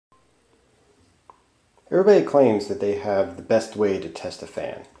Everybody claims that they have the best way to test a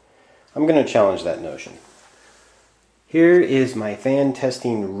fan. I'm going to challenge that notion. Here is my fan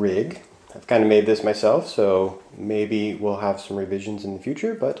testing rig. I've kind of made this myself, so maybe we'll have some revisions in the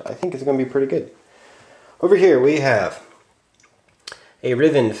future, but I think it's going to be pretty good. Over here we have a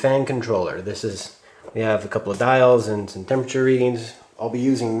Riven fan controller. We have a couple of dials and some temperature readings. I'll be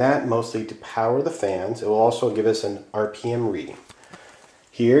using that mostly to power the fans. It will also give us an RPM reading.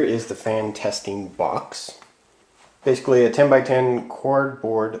 Here is the fan testing box. Basically a 10x10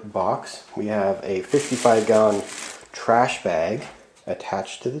 cardboard box. We have a 55-gallon trash bag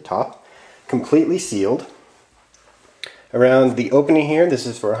attached to the top, completely sealed. Around the opening here, this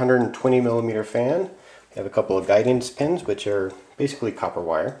is for a 120mm fan. We have a couple of guidance pins, which are basically copper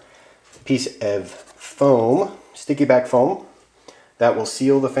wire. A piece of foam, sticky back foam, that will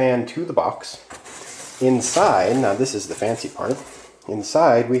seal the fan to the box. Inside, now this is the fancy part,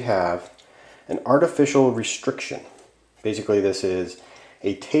 inside we have an artificial restriction. Basically this is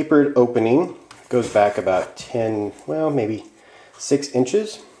a tapered opening, goes back about 10, well maybe 6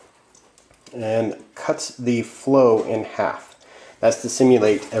 inches, and cuts the flow in half. That's to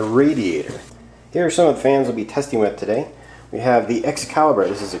simulate a radiator. Here are some of the fans we'll be testing with today. We have the Excalibur.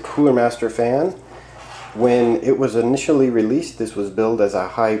 This is a Coolermaster fan. When it was initially released, this was billed as a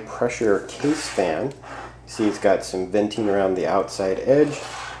high pressure case fan. You see it's got some venting around the outside edge,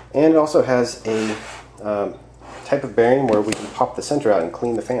 and it also has a type of bearing where we can pop the center out and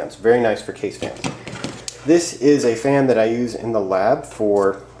clean the fans. Very nice for case fans. This is a fan that I use in the lab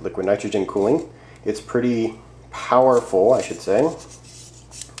for liquid nitrogen cooling. It's pretty powerful, I should say.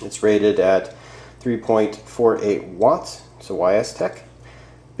 It's rated at 3.48 watts. It's a YS Tech.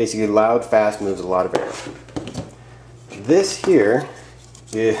 Basically loud, fast, moves a lot of air. This here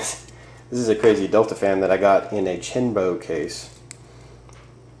is a crazy Delta fan that I got in a Chenbo case.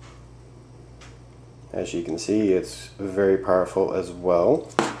 As you can see, it's very powerful as well.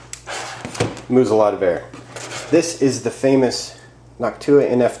 Moves a lot of air. This is the famous Noctua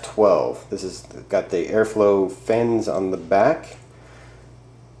NF12. This has got the airflow fans on the back.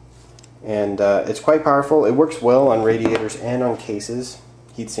 And it's quite powerful. It works well on radiators and on cases,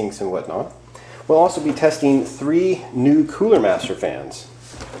 heat sinks and whatnot. We'll also be testing 3 new Coolermaster fans.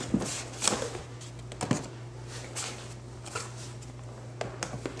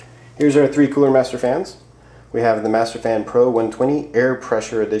 Here's our 3 Coolermaster fans. We have the MasterFan Pro 120 Air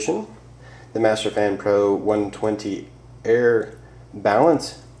Pressure Edition, the MasterFan Pro 120 Air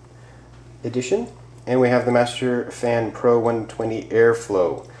Balance Edition, and we have the MasterFan Pro 120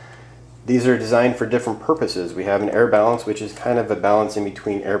 Airflow. These are designed for different purposes. We have an air balance, which is kind of a balance in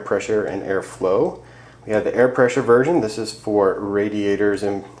between air pressure and airflow. We have the air pressure version. This is for radiators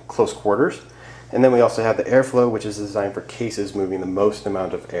in close quarters. And then we also have the airflow, which is designed for cases moving the most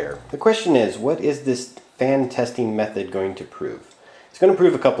amount of air. The question is, what is this fan testing method going to prove? It's going to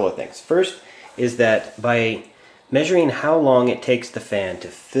prove a couple of things. First is that by measuring how long it takes the fan to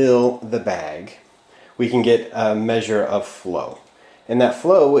fill the bag, we can get a measure of flow. And that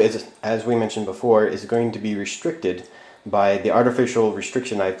flow is, as we mentioned before, is going to be restricted by the artificial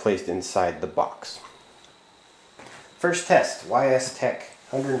restriction I've placed inside the box. First test, YS Tech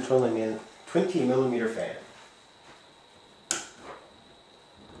 120mm fan.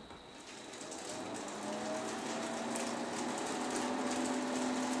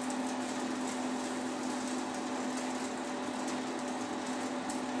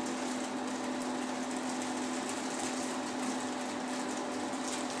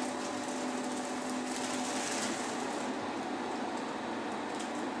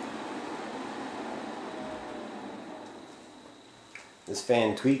 This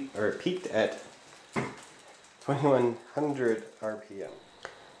fan peaked at 2100 RPM.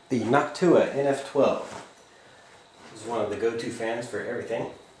 The Noctua NF12 is one of the go-to fans for everything.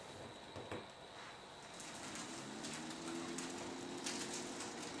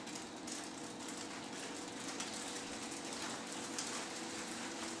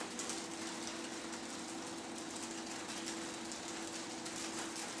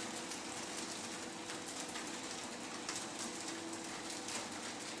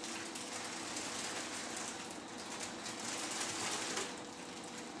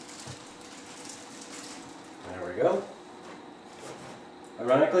 There we go.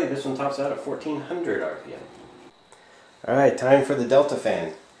 Ironically, this one tops out at 1400 RPM. Alright, time for the Delta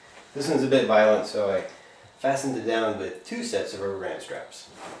fan. This one's a bit violent, so I fastened it down with 2 sets of rubber band straps.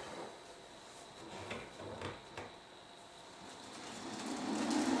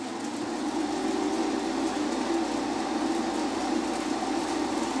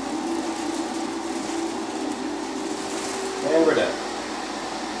 And we're done.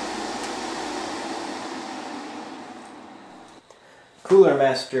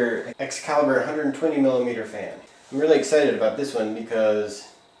 Coolermaster Excalibur 120mm fan. I'm really excited about this one because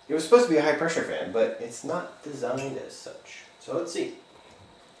it was supposed to be a high pressure fan, but it's not designed as such. So let's see.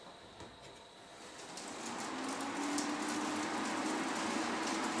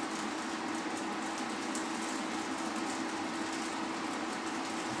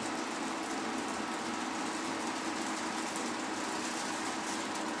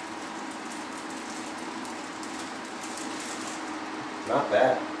 Not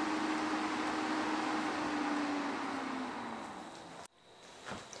bad.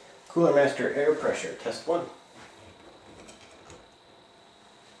 Coolermaster Air Pressure, test 1.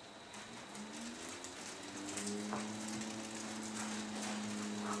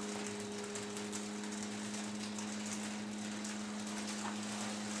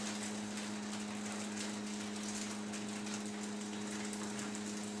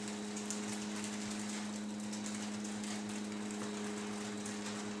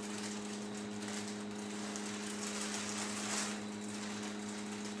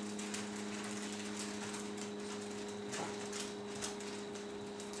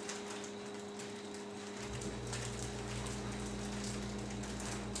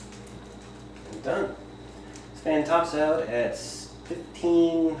 Done. This fan tops out at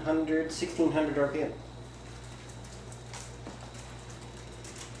 1600 RPM.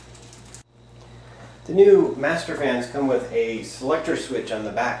 The new MasterFans come with a selector switch on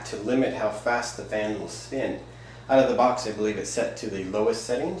the back to limit how fast the fan will spin. Out of the box, I believe it's set to the lowest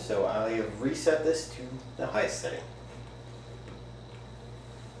setting, so I have reset this to the highest setting.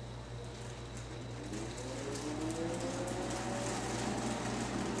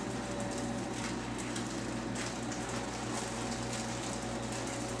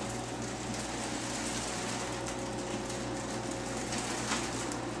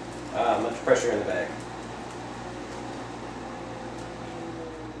 Much pressure in the bag.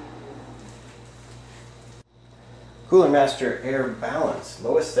 Coolermaster Air Balance,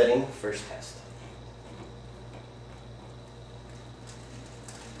 lowest setting, first test.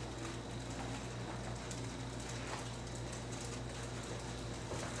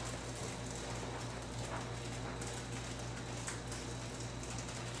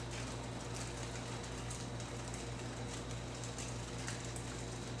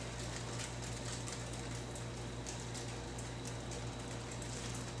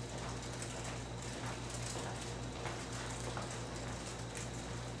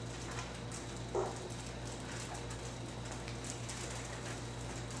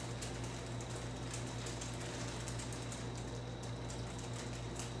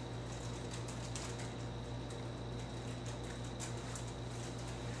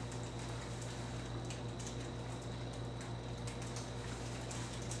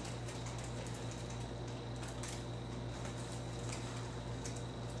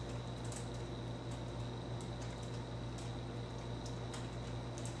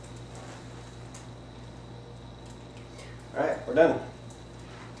 Alright, we're done.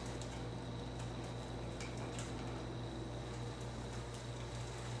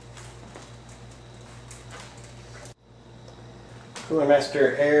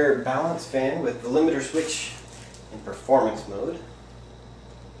 Coolermaster Air Balance fan with the limiter switch in performance mode.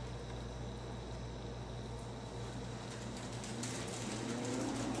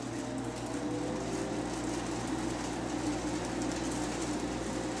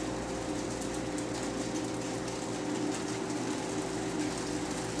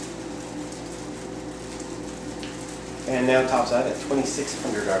 And now tops out at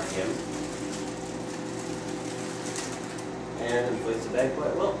 2600 RPM. And inflates the bag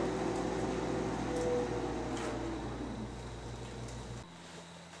quite well.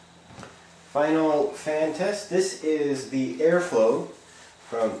 Final fan test. This is the airflow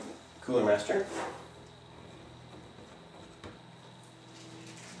from Coolermaster.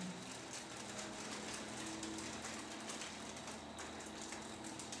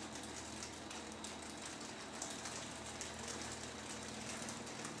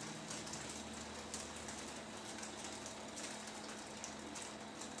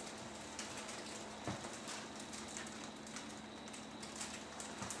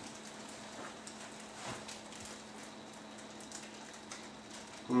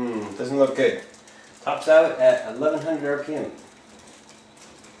 Doesn't look good. Tops out at 1100 RPM.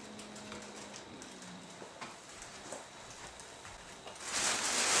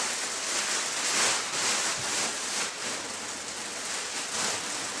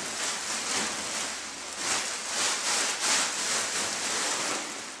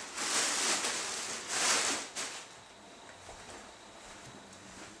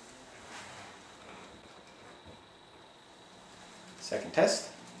 Second test.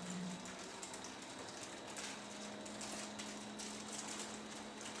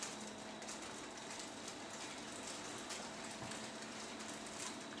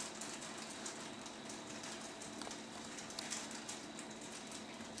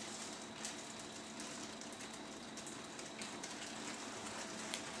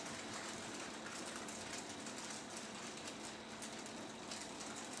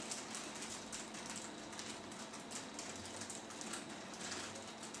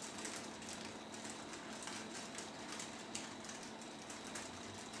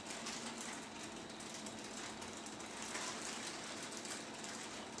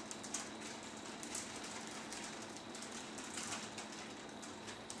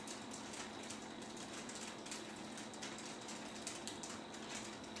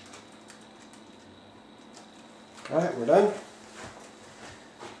 Alright, we're done.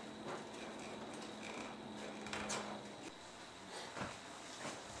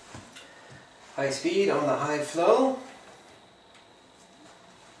 High speed on the high flow.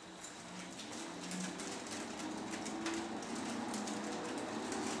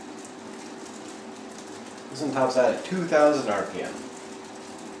 This one tops out at 2,000 RPM.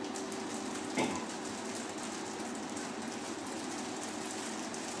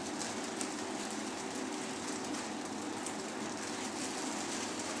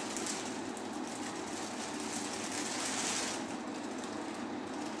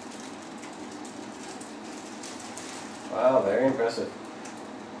 Wow, very impressive.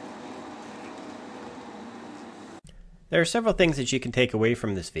 There are several things that you can take away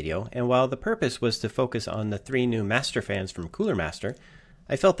from this video, and while the purpose was to focus on the 3 new master fans from Coolermaster,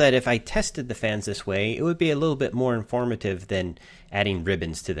 I felt that if I tested the fans this way, it would be a little bit more informative than adding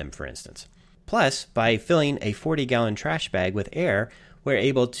ribbons to them, for instance. Plus, by filling a 40-gallon trash bag with air, we're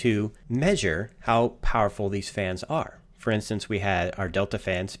able to measure how powerful these fans are. For instance, we had our Delta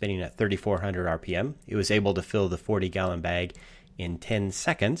fan spinning at 3,400 RPM. It was able to fill the 40-gallon bag in 10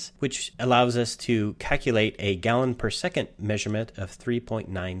 seconds, which allows us to calculate a gallon per second measurement of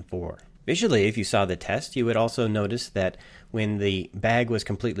 3.94. Visually, if you saw the test, you would also notice that when the bag was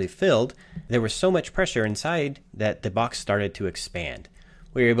completely filled, there was so much pressure inside that the box started to expand.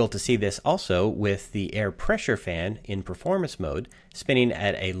 We were able to see this also with the air pressure fan in performance mode, spinning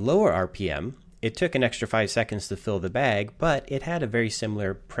at a lower RPM. It took an extra 5 seconds to fill the bag, but it had a very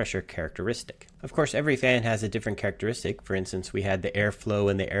similar pressure characteristic. Of course, every fan has a different characteristic. For instance, we had the airflow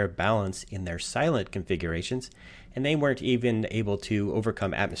and the air balance in their silent configurations, and they weren't even able to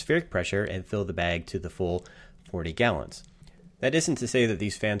overcome atmospheric pressure and fill the bag to the full 40 gallons. That isn't to say that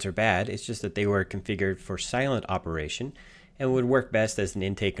these fans are bad, it's just that they were configured for silent operation and would work best as an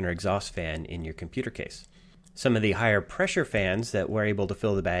intake or exhaust fan in your computer case. Some of the higher pressure fans that were able to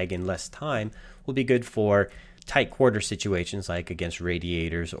fill the bag in less time will be good for tight quarter situations like against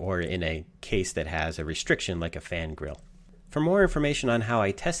radiators or in a case that has a restriction like a fan grill. For more information on how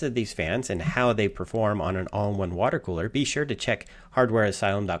I tested these fans and how they perform on an all-in-one water cooler, be sure to check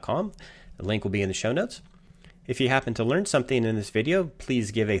hardwareasylum.com. The link will be in the show notes. If you happen to learn something in this video,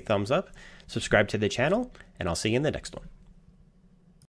 please give a thumbs up, subscribe to the channel, and I'll see you in the next one.